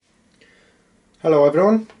Hello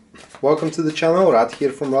everyone, welcome to the channel. Rad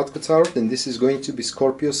here from Radko Tarot, and this is going to be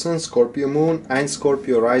Scorpio Sun, Scorpio Moon and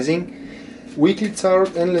Scorpio Rising weekly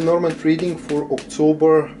tarot and Lenormand reading for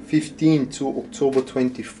October 15 to October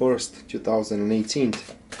 21st 2018.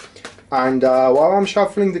 And while I'm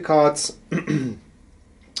shuffling the cards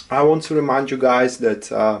I want to remind you guys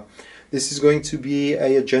that this is going to be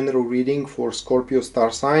a general reading for Scorpio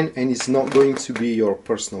star sign, and it's not going to be your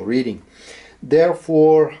personal reading.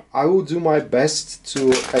 Therefore, I will do my best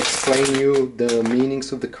to explain you the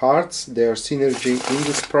meanings of the cards, their synergy in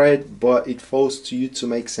the spread, but it falls to you to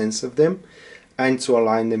make sense of them and to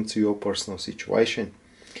align them to your personal situation.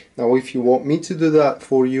 Now, if you want me to do that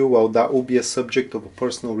for you, well, that will be a subject of a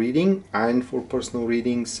personal reading, and for personal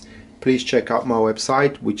readings, please check out my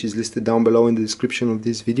website, which is listed down below in the description of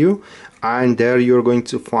this video, and there you're going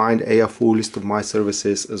to find a full list of my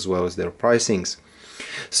services as well as their pricings.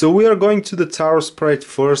 So we are going to the tarot spread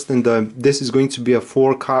first, and this is going to be a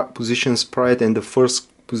 4-card position spread, and the first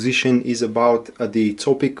position is about the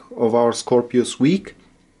topic of our Scorpio's week.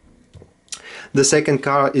 The second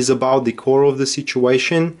card is about the core of the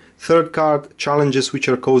situation. Third card, challenges which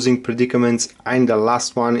are causing predicaments, and the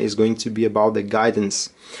last one is going to be about the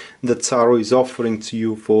guidance that tarot is offering to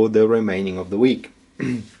you for the remaining of the week.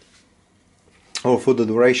 Or for the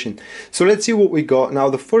duration. So let's see what we got. Now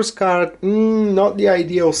the first card, not the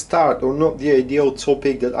ideal start or not the ideal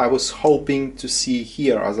topic that I was hoping to see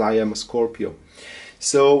here, as I am a Scorpio.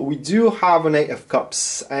 So we do have an 8 of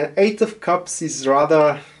Cups, and 8 of Cups is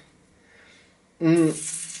rather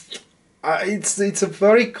it's a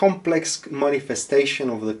very complex manifestation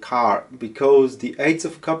of the card, because the 8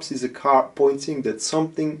 of Cups is a card pointing that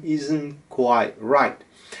something isn't quite right.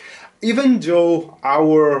 Even though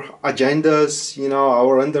our agendas, you know,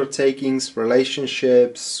 our undertakings,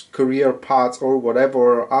 relationships, career paths or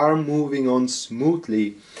whatever are moving on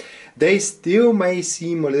smoothly, they still may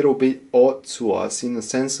seem a little bit odd to us, in the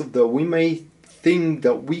sense of that we may think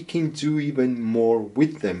that we can do even more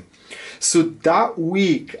with them. So that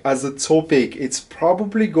week as a topic, it's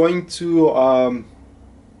probably going to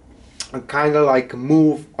kind of like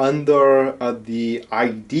move under the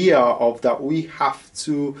idea of that we have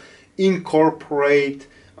to incorporate,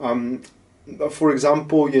 for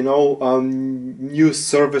example, you know, new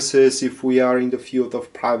services if we are in the field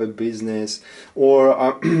of private business,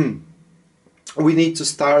 or we need to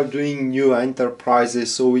start doing new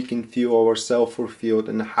enterprises so we can feel ourselves fulfilled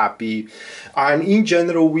and happy. And in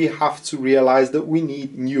general, we have to realize that we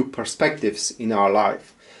need new perspectives in our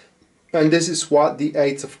life. And this is what the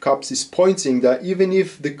 8 of Cups is pointing, that even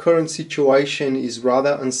if the current situation is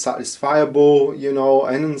rather unsatisfiable, you know,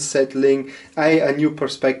 and unsettling, a new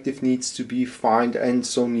perspective needs to be found, and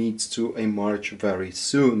so needs to emerge very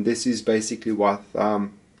soon. This is basically what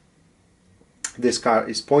this card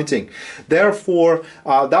is pointing. Therefore,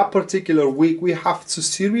 that particular week, we have to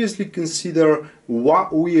seriously consider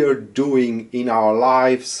what we are doing in our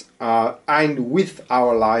lives and with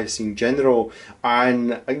our lives in general,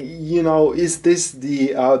 and you know, is this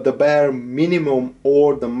the bare minimum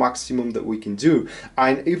or the maximum that we can do?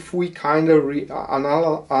 And if we kind of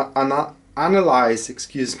analyze,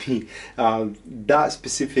 excuse me, that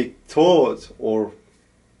specific thought, or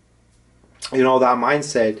you know, that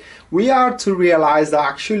mindset, we are to realize that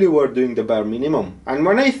actually we're doing the bare minimum. And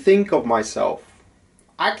when I think of myself,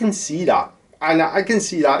 I can see that, and I can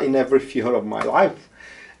see that in every field of my life,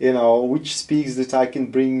 you know, which speaks that I can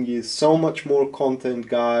bring you so much more content,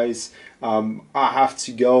 guys. I have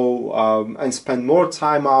to go and spend more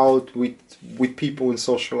time out with people and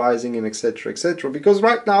socializing and etc, etc, because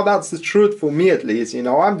right now that's the truth for me, at least, you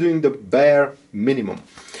know, I'm doing the bare minimum.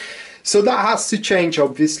 So that has to change,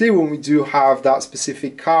 obviously, when we do have that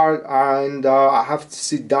specific card, and I have to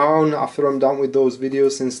sit down after I'm done with those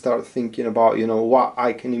videos and start thinking about, you know, what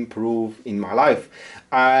I can improve in my life,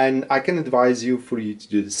 and I can advise you for you to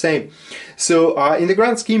do the same. So in the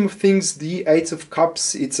grand scheme of things, the 8 of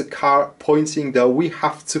Cups, it's a card pointing that we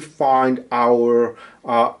have to find our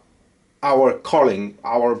calling,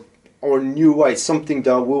 our new way, something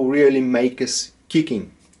that will really make us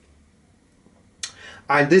kicking.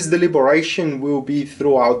 And this deliberation will be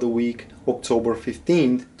throughout the week, October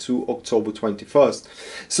 15th to October 21st.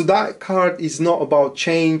 So that card is not about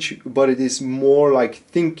change, but it is more like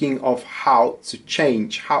thinking of how to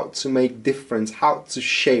change, how to make difference, how to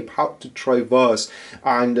shape, how to traverse,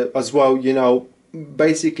 and as well, you know,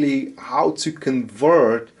 basically how to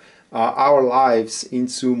convert our lives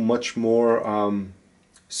into much more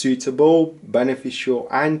suitable, beneficial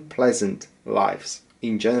and pleasant lives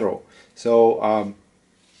in general. So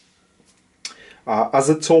as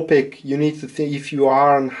a topic, you need to think, if you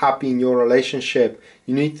are unhappy in your relationship,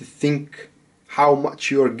 you need to think how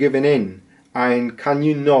much you're giving in, and can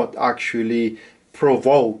you not actually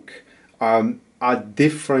provoke a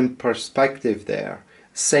different perspective there.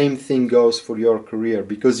 Same thing goes for your career,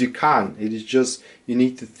 because you can. It is just you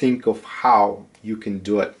need to think of how you can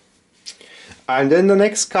do it. And then the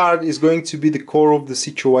next card is going to be the core of the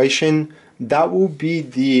situation. That will be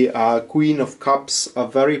the Queen of Cups, a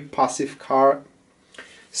very passive card.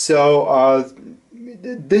 So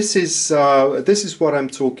this is what I'm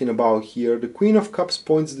talking about here. The Queen of Cups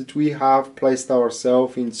points that we have placed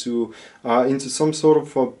ourselves into some sort of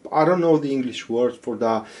I don't know the English word for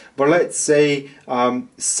that, but let's say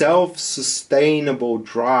self-sustainable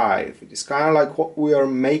drive. It's kind of like what we are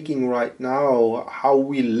making right now, how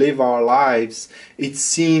we live our lives. It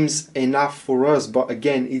seems enough for us, but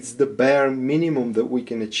again, it's the bare minimum that we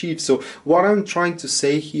can achieve. So what I'm trying to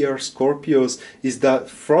say here, Scorpios, is that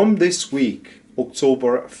from this week,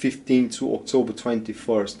 October 15th to October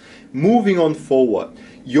 21st, moving on forward,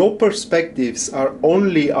 your perspectives are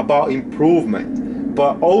only about improvement,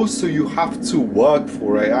 but also you have to work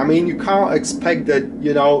for it. I mean, you can't expect that,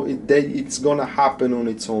 you know, it's gonna happen on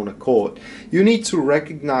its own accord. You need to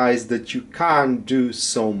recognize that you can do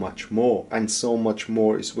so much more, and so much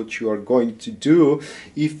more is what you are going to do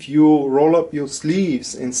if you roll up your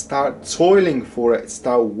sleeves and start toiling for it,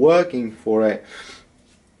 start working for it.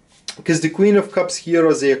 Because the Queen of Cups here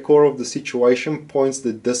as a core of the situation points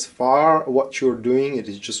that thus far what you're doing, it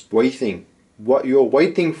is just waiting. What you're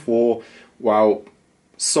waiting for, well,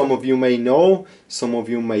 some of you may know, some of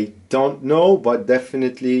you may don't know, but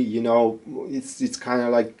definitely, you know, it's kind of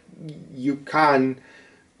like you can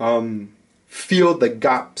fill the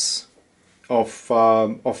gaps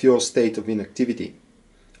of your state of inactivity.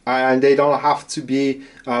 And they don't have to be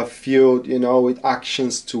filled, you know, with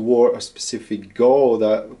actions toward a specific goal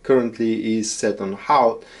that currently is set on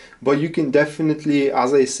hold. But you can definitely,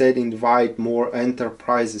 as I said, invite more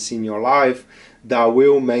enterprises in your life that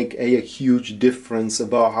will make a huge difference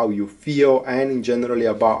about how you feel, and in generally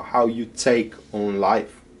about how you take on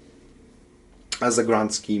life as a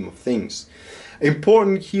grand scheme of things.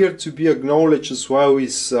 Important here to be acknowledged as well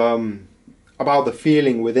is about the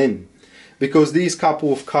feeling within. Because these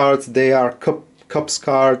couple of cards, they are cups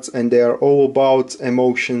cards, and they are all about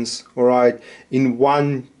emotions, all right? In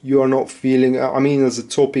one, you are not feeling, I mean, as a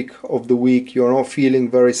topic of the week, you are not feeling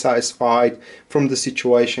very satisfied from the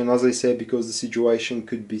situation, as I said, because the situation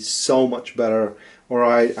could be so much better, all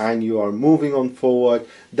right? And you are moving on forward.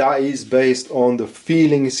 That is based on the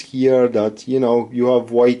feelings here that, you know, you have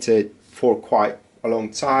waited for quite a long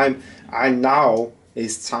time, and now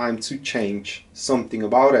it's time to change something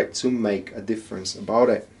about it, to make a difference about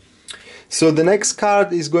it. So the next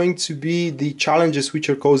card is going to be the challenges which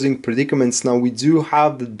are causing predicaments. Now we do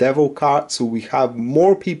have the Devil card, so we have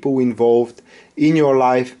more people involved in your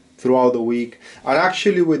life throughout the week. And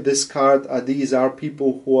actually with this card, these are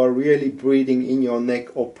people who are really breathing in your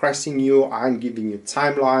neck, oppressing you and giving you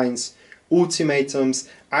timelines, ultimatums,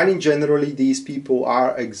 and in generally these people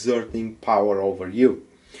are exerting power over you.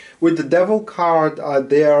 With the Devil card,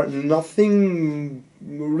 there nothing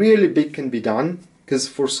really big can be done, because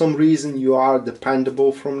for some reason you are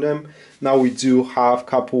dependable from them. Now we do have a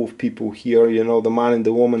couple of people here, you know, the man and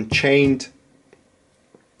the woman chained.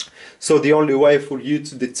 So the only way for you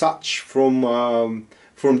to detach from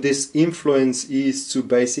this influence is to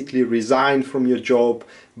basically resign from your job,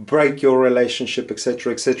 break your relationship,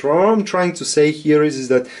 etc., etc. What I'm trying to say here is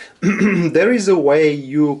that there is a way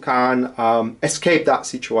you can escape that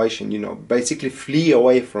situation, you know, basically flee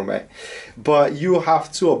away from it, but you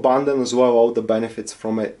have to abandon as well all the benefits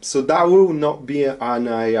from it. So that will not be a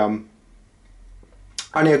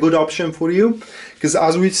good option for you, because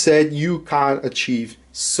as we said, you can achieve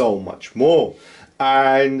so much more.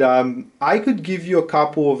 And I could give you a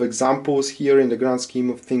couple of examples here in the grand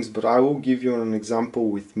scheme of things, but I will give you an example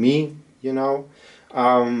with me, you know,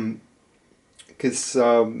 because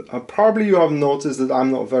probably you have noticed that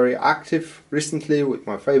I'm not very active recently with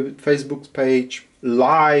my Facebook page,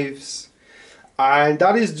 lives, and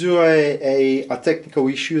that is due to a technical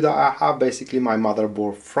issue that I have. Basically my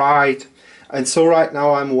motherboard fried, and so right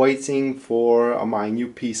now I'm waiting for my new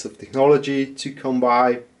piece of technology to come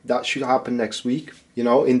by. That should happen next week, you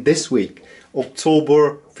know, in this week,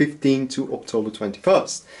 October 15th to October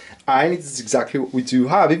 21st. And it's exactly what we do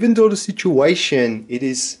have. Even though the situation, it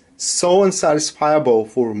is so unsatisfiable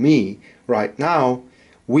for me right now,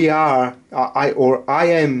 I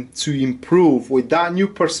am to improve with that new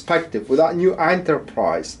perspective, with that new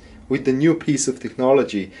enterprise, with the new piece of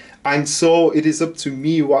technology. And so it is up to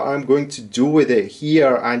me what I'm going to do with it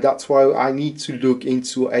here, and that's why I need to look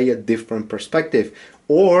into a different perspective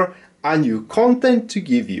or a new content to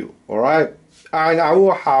give you, all right? and I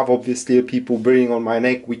will have obviously people breathing on my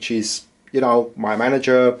neck, which is, you know, my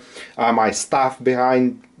manager, my staff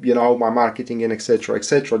behind, you know, my marketing and etc,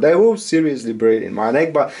 etc. They will seriously breathe in my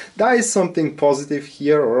neck, but that is something positive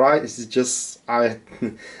here. All right, this is just I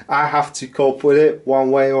have to cope with it one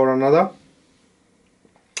way or another.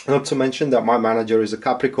 Not to mention that my manager is a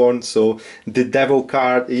Capricorn, so the devil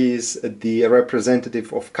card is the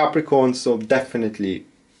representative of Capricorn, so definitely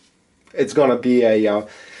it's gonna be a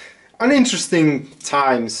an interesting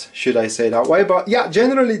times, should I say that way. But yeah,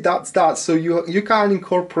 generally that's that. So you can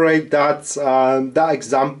incorporate that that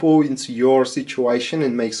example into your situation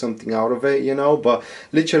and make something out of it, you know. But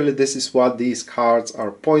literally this is what these cards are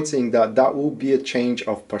pointing, that will be a change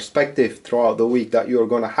of perspective throughout the week that you're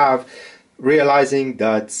gonna have, realizing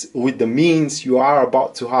that with the means you are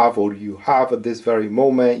about to have, or you have at this very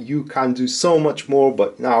moment, you can do so much more,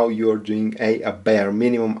 but now you're doing a bare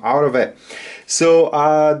minimum out of it. So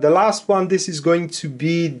the last one, this is going to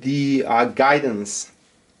be the guidance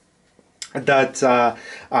that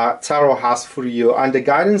Tarot has for you, and the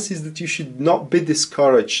guidance is that you should not be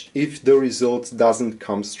discouraged if the result doesn't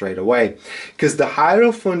come straight away, because the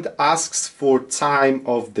Hierophant asks for time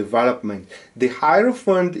of development. The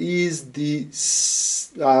Hierophant is the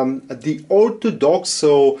orthodox,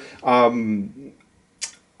 so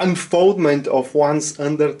unfoldment of one's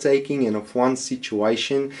undertaking and of one's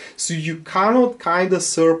situation. So you cannot kind of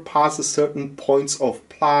surpass a certain points of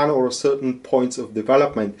plan or a certain points of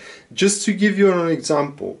development. Just to give you an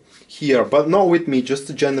example here, but not with me, just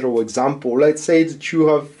a general example. Let's say that you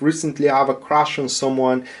have recently have a crush on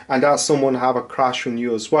someone, and that someone have a crush on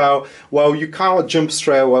you as well. Well, you cannot jump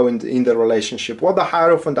straight away in the relationship. What the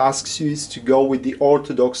Hierophant asks you is to go with the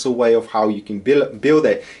orthodox way of how you can build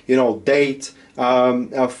it. You know, date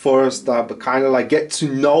first, but kind of like get to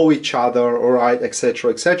know each other, all right, etc,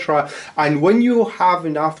 etc. And when you have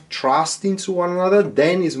enough trust into one another,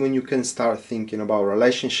 then is when you can start thinking about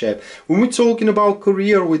relationship. When we're talking about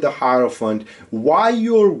career with the Hierophant, while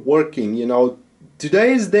you're working, you know,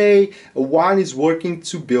 today's day, one is working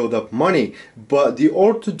to build up money, but the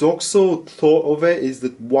orthodox thought of it is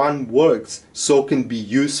that one works so can be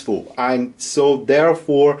useful, and so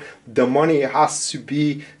therefore the money has to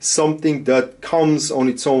be something that comes on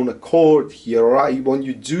its own accord here, right? When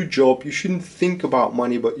you do job, you shouldn't think about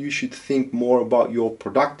money, but you should think more about your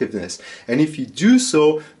productiveness, and if you do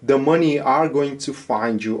so, the money are going to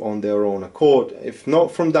find you on their own accord. If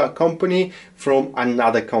not from that company, from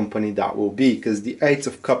another company that will be, because the Eight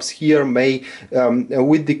of Cups here may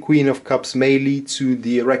with the Queen of Cups may lead to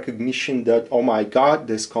the recognition that, oh my god,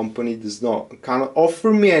 this company cannot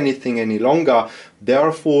offer me anything any longer,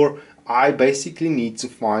 therefore I basically need to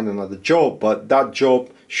find another job. But that job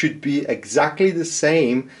should be exactly the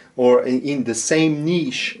same, or in the same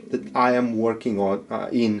niche that I am working on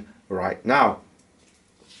in right now.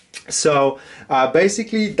 So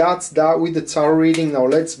basically that's that with the tarot reading. Now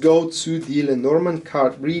let's go to the Lenormand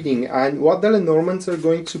card reading, and what the Lenormands are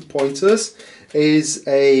going to point us is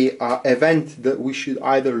a event that we should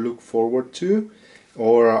either look forward to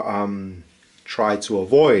or try to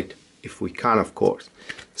avoid if we can, of course.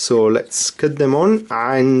 So let's cut them on,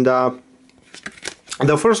 and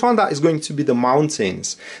the first one, that is going to be the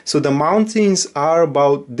mountains. So the mountains are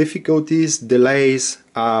about difficulties, delays,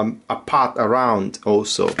 a path around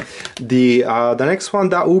also. The next one,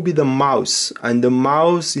 that will be the mouse, and the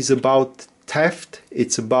mouse is about theft,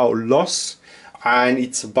 it's about loss, and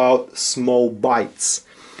it's about small bites.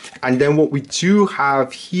 And then what we do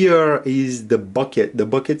have here is the bucket. The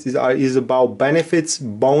bucket is about benefits,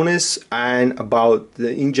 bonus, and about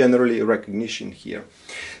in generally recognition here.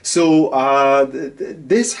 So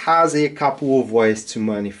this has a couple of ways to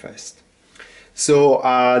manifest. So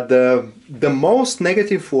the most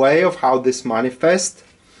negative way of how this manifests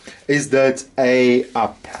is that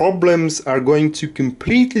problems are going to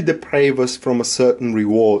completely deprive us from a certain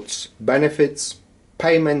rewards, benefits,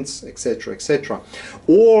 payments, etc, etc,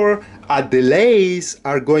 or delays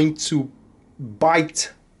are going to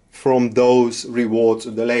bite from those rewards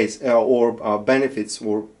or delays or benefits,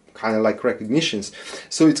 or kind of like recognitions.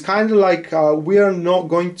 So it's kind of like we are not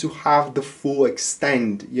going to have the full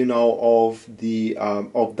extent, you know, of the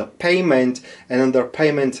payment. And under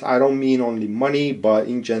payment, I don't mean only money, but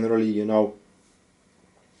in generally, you know,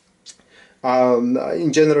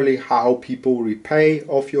 in generally how people repay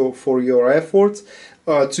for your efforts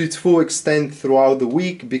to its full extent throughout the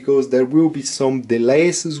week, because there will be some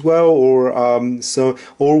delays as well, or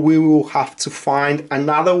we will have to find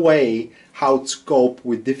another way how to cope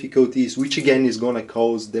with difficulties, which again is going to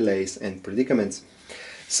cause delays and predicaments.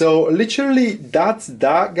 So literally that's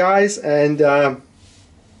that, guys. And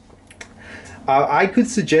I could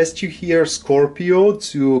suggest you here, Scorpio,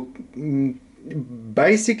 to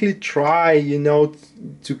basically try, you know,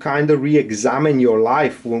 to kind of re-examine your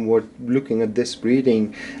life when we're looking at this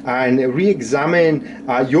reading, and re-examine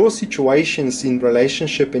your situations in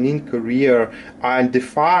relationship and in career, and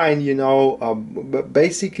define, you know,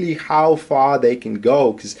 basically how far they can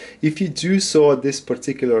go. Because if you do so at this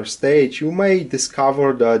particular stage, you may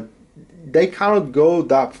discover that they cannot go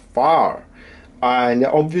that far, and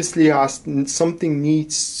obviously something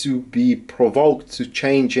needs to be provoked to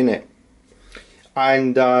change in it,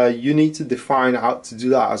 and you need to define how to do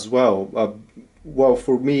that as well. Well,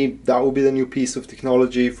 for me, that will be the new piece of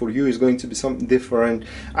technology. For you, is going to be something different.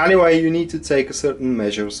 Anyway, you need to take certain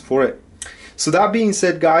measures for it. So that being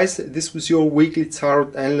said, guys, this was your weekly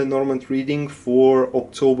Tarot and Lenormand reading for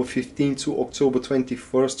October 15th to October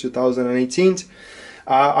 21st, 2018.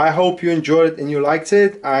 I hope you enjoyed it and you liked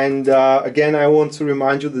it, and again, I want to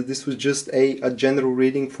remind you that this was just a general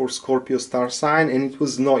reading for Scorpio star sign, and it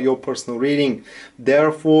was not your personal reading.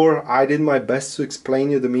 Therefore, I did my best to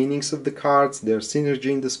explain you the meanings of the cards, their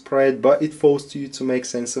synergy in the spread, but it falls to you to make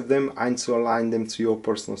sense of them and to align them to your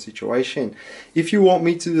personal situation. If you want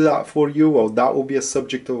me to do that for you, well, that will be a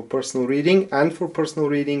subject of a personal reading, and for personal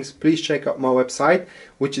readings, please check out my website,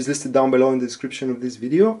 which is listed down below in the description of this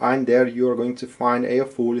video, and there you are going to find a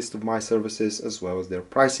full list of my services as well as their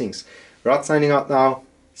pricings. Rad signing out now.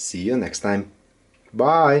 See you next time.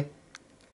 Bye.